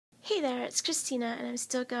Hey there, it's Christina, and I'm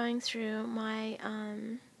still going through my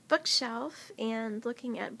bookshelf and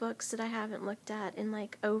looking at books that I haven't looked at in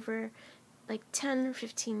over 10 or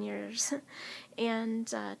 15 years and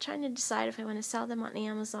trying to decide if I want to sell them on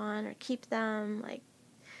Amazon or keep them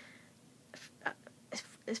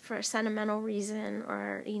for a sentimental reason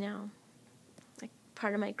or,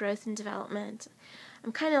 part of my growth and development.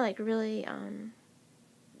 I'm kind of really,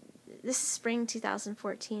 this is spring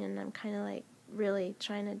 2014, and I'm kind of really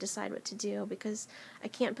trying to decide what to do because I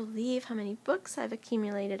can't believe how many books I've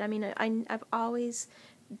accumulated. I mean, I've always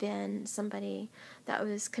been somebody that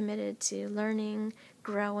was committed to learning,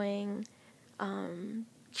 growing,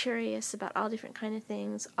 curious about all different kind of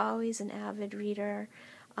things, always an avid reader.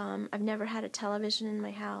 I've never had a television in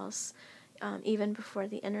my house, even before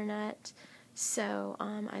the internet. So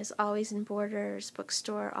I was always in Borders,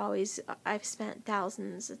 bookstore, I've spent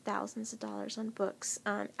thousands of dollars on books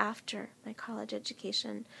after my college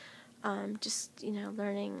education, just,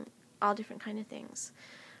 learning all different kind of things.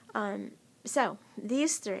 So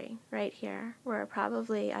these three right here were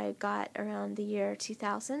probably I got around the year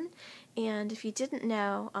 2000, and if you didn't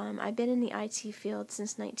know, I've been in the IT field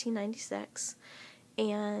since 1996.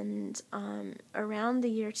 And around the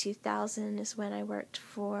year 2000 is when I worked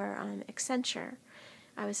for Accenture.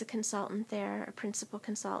 I was a consultant there, a principal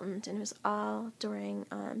consultant, and it was all during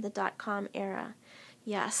the .com era.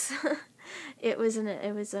 Yes, it was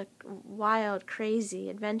a wild, crazy,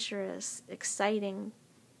 adventurous, exciting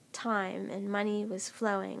time, and money was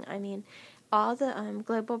flowing. I mean, all the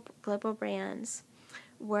global brands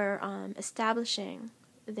were establishing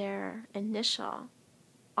their initial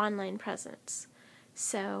online presence.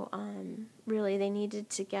 So really they needed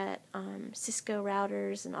to get Cisco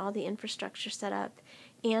routers and all the infrastructure set up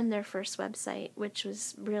and their first website, which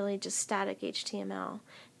was really just static HTML,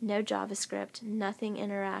 no JavaScript, nothing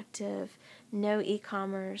interactive, no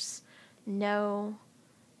e-commerce, no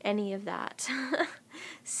any of that.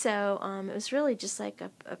 So it was really just like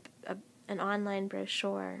an online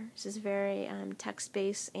brochure. This is very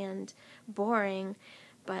text-based and boring.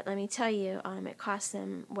 But let me tell you, it cost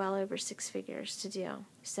them well over 6 figures to do.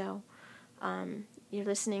 So you're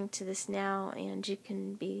listening to this now, and you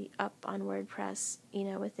can be up on WordPress,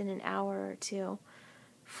 within an hour or two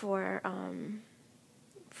for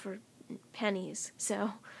pennies.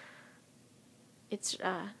 So it's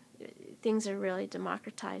things are really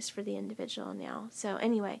democratized for the individual now. So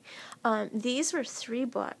anyway, these were 3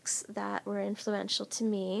 books that were influential to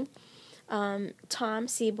me. Tom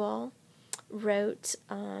Siebel wrote,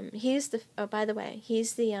 he's the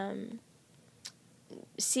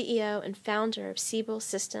CEO and founder of Siebel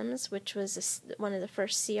Systems, which was one of the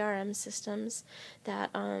first CRM systems that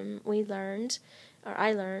I learned,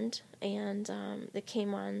 and that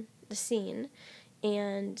came on the scene.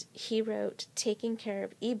 And he wrote Taking Care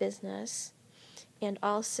of E-Business, and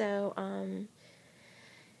also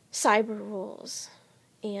Cyber Rules.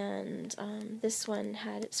 And this one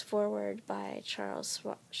had its foreword by Charles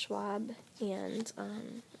Schwab. And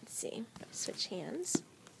let's see, switch hands.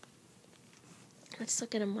 Let's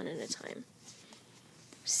look at them one at a time.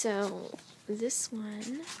 So this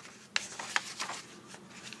one,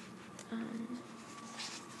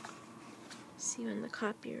 see when the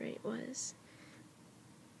copyright was,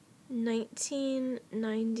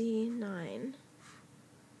 1999.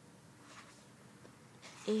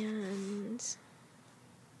 And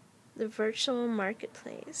the virtual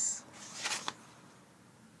marketplace.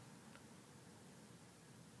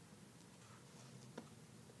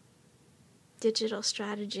 Digital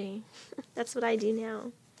strategy. That's what I do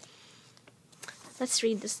now. Let's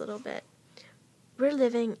read this little bit. We're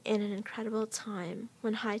living in an incredible time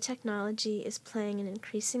when high technology is playing an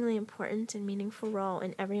increasingly important and meaningful role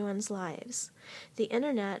in everyone's lives. The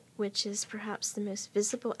Internet, which is perhaps the most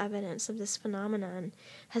visible evidence of this phenomenon,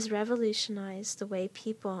 has revolutionized the way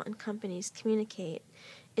people and companies communicate.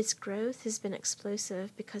 Its growth has been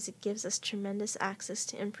explosive because it gives us tremendous access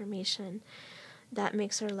to information that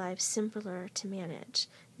makes our lives simpler to manage.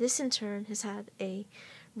 This, in turn, has had a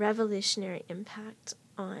revolutionary impact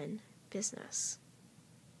on business.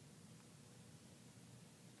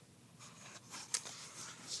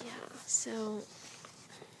 Yeah, so,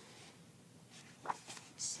 let's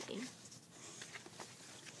see.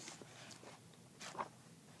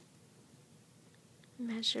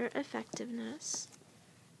 Measure effectiveness.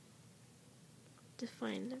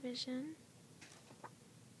 Define the vision.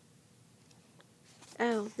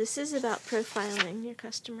 Oh, this is about profiling your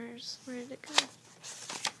customers. Where did it go?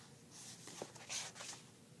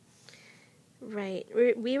 Right.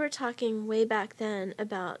 We were talking way back then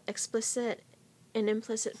about explicit and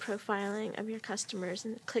implicit profiling of your customers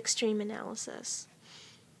and clickstream analysis.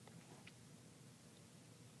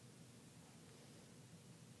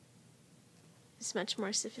 is much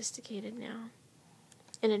more sophisticated now.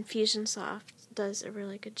 And Infusionsoft does a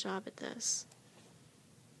really good job at this.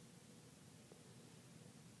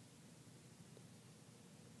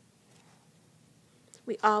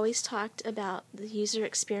 We always talked about the user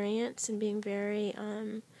experience and being very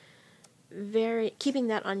keeping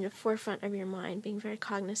that on the forefront of your mind, being very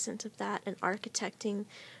cognizant of that and architecting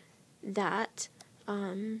that,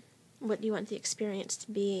 what you want the experience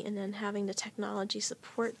to be, and then having the technology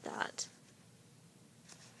support that.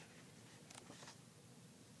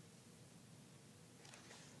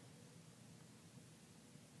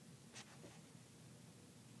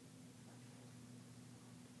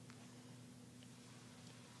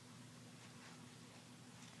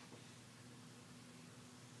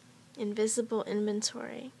 Invisible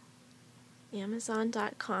Inventory.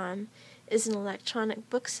 Amazon.com is an electronic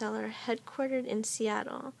bookseller headquartered in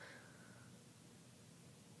Seattle.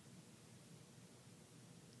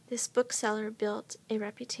 This bookseller built a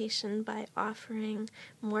reputation by offering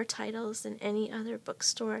more titles than any other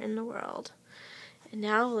bookstore in the world. And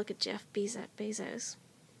now look at Jeff Bezos.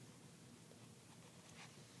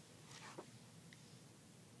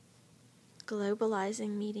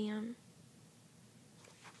 Globalizing medium.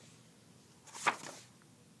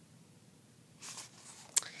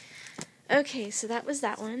 Okay, so that was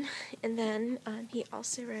that one. And then he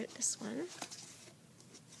also wrote this one.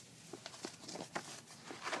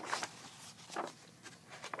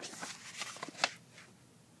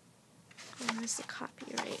 Where's the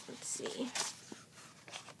copyright? Let's see.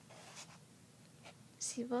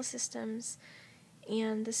 Siebel Systems.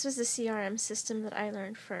 And this was the CRM system that I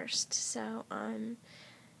learned first. So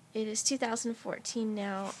it is 2014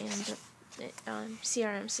 now, and the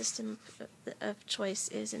CRM system of choice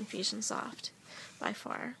is Infusionsoft by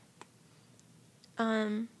far.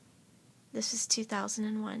 This is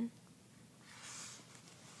 2001.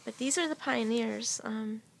 But these are the pioneers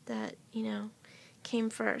that, came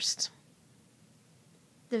first.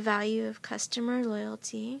 The value of customer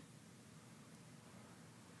loyalty.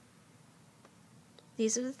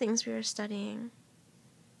 These are the things we were studying.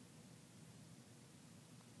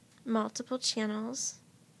 Multiple channels.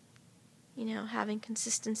 Having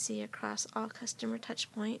consistency across all customer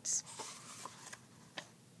touch points.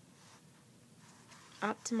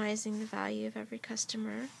 Optimizing the value of every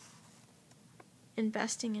customer.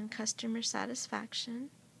 Investing in customer satisfaction.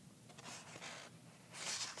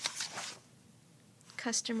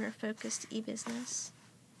 Customer-focused e-business.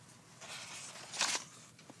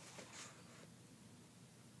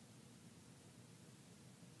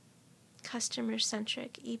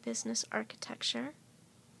 Customer-centric e-business architecture.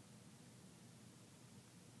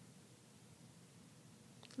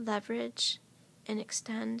 Leverage and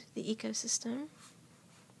extend the ecosystem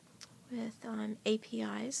with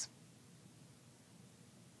APIs.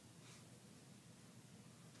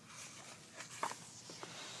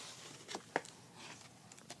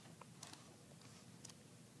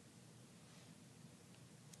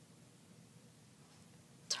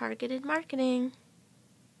 Targeted marketing.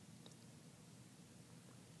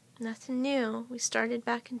 Nothing new. We started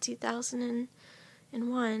back in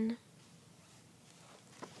 2001.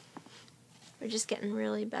 We're just getting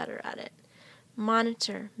really better at it.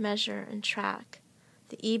 Monitor, measure, and track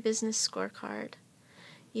the e-business scorecard.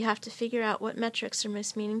 You have to figure out what metrics are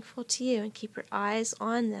most meaningful to you and keep your eyes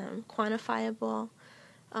on them. Quantifiable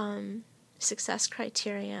success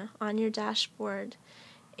criteria on your dashboard,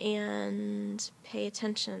 and pay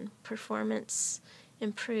attention. Performance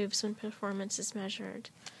improves when performance is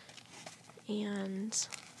measured, and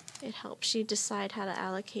it helps you decide how to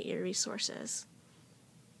allocate your resources.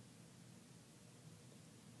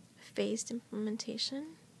 Phased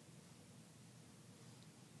implementation.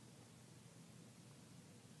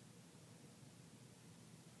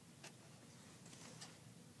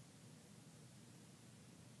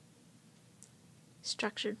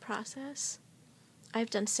 Structured process. I've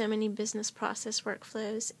done so many business process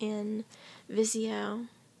workflows in Visio.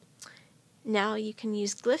 Now you can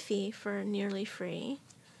use Glyphy for nearly free.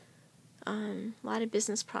 A lot of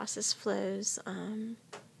business process flows.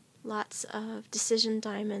 Lots of decision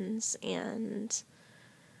diamonds and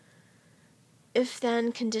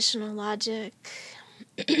if-then conditional logic.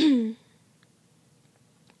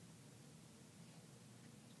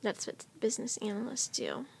 That's what business analysts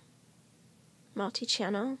do.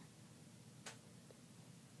 Multi-channel.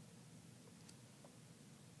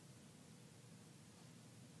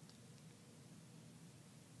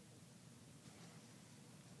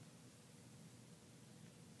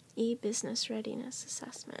 E-business readiness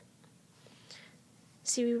assessment.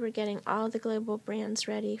 See, we were getting all the global brands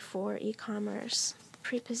ready for e-commerce,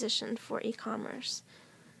 pre-positioned for e-commerce.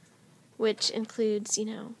 which includes,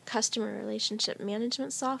 customer relationship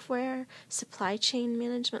management software, supply chain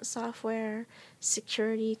management software,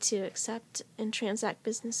 security to accept and transact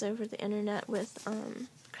business over the internet with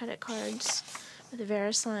credit cards, with a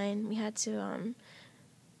VeriSign. We had to,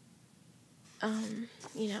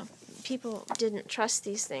 people didn't trust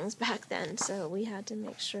these things back then, so we had to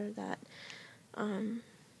make sure that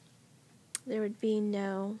there would be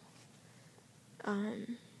no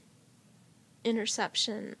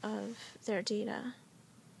interception of their data.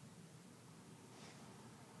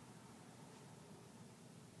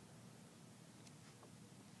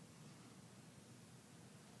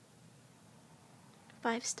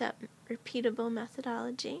 Five-step repeatable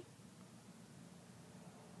methodology.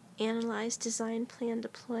 Analyze, design, plan,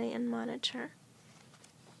 deploy, and monitor.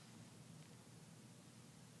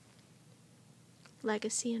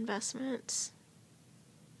 Legacy investments.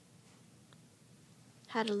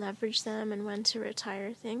 How to leverage them and when to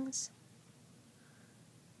retire things.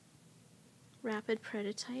 Rapid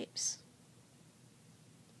prototypes.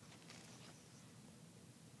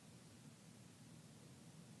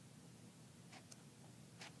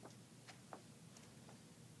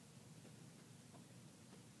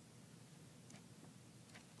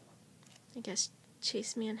 I guess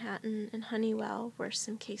Chase Manhattan and Honeywell were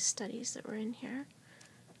some case studies that were in here.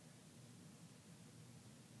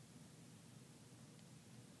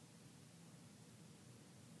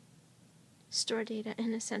 Store data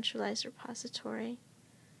in a centralized repository.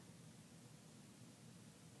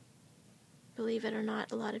 Believe it or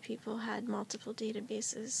not, a lot of people had multiple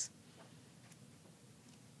databases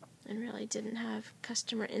and really didn't have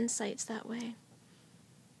customer insights that way.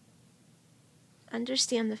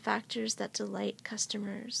 Understand the factors that delight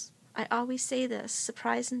customers. I always say this,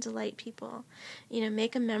 surprise and delight people.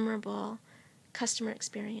 Make a memorable customer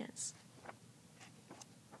experience.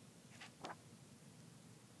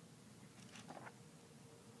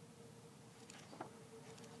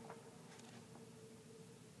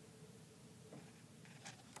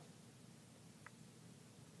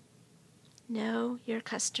 Know your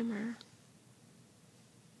customer.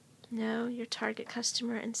 Know your target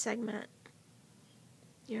customer and segment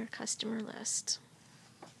your customer list.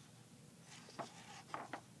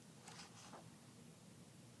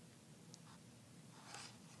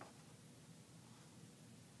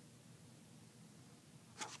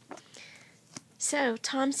 So,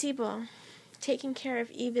 Tom Siebel, taking care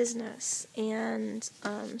of e-business and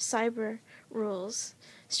cyber rules,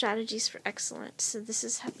 strategies for excellence. So this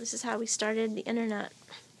is how we started the internet,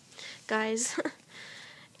 guys.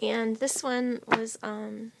 And this one was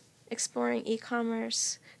exploring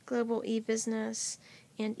e-commerce, global e-business,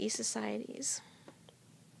 and e-societies.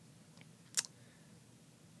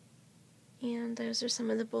 And those are some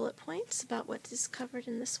of the bullet points about what is covered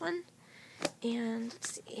in this one. And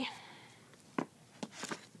let's see.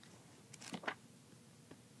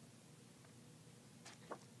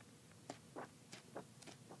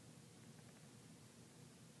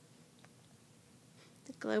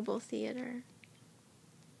 The global theater.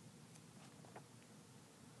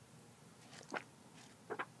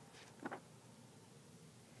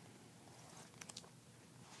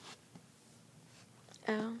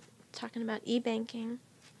 Oh, talking about e-banking.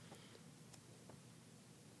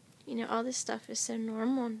 All this stuff is so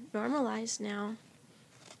normalized now.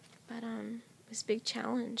 But it was a big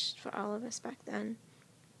challenge for all of us back then,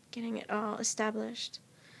 getting it all established,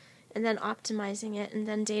 and then optimizing it, and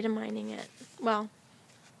then data mining it. Well,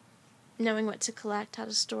 knowing what to collect, how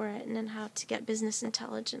to store it, and then how to get business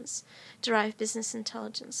intelligence, derive business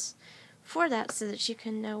intelligence for that so that you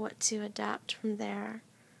can know what to adapt from there.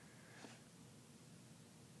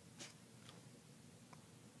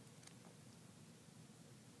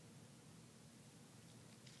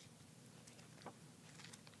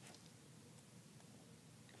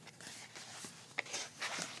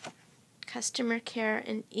 Customer care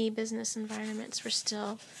in e-business environments. We're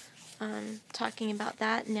still talking about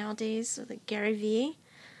that nowadays with Gary Vee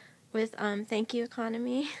with Thank You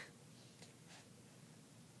Economy.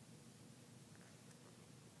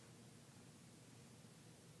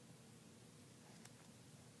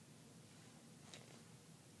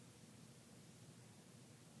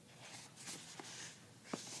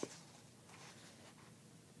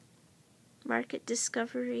 Market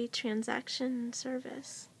discovery, transaction, and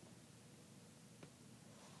service.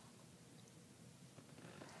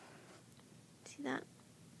 See that?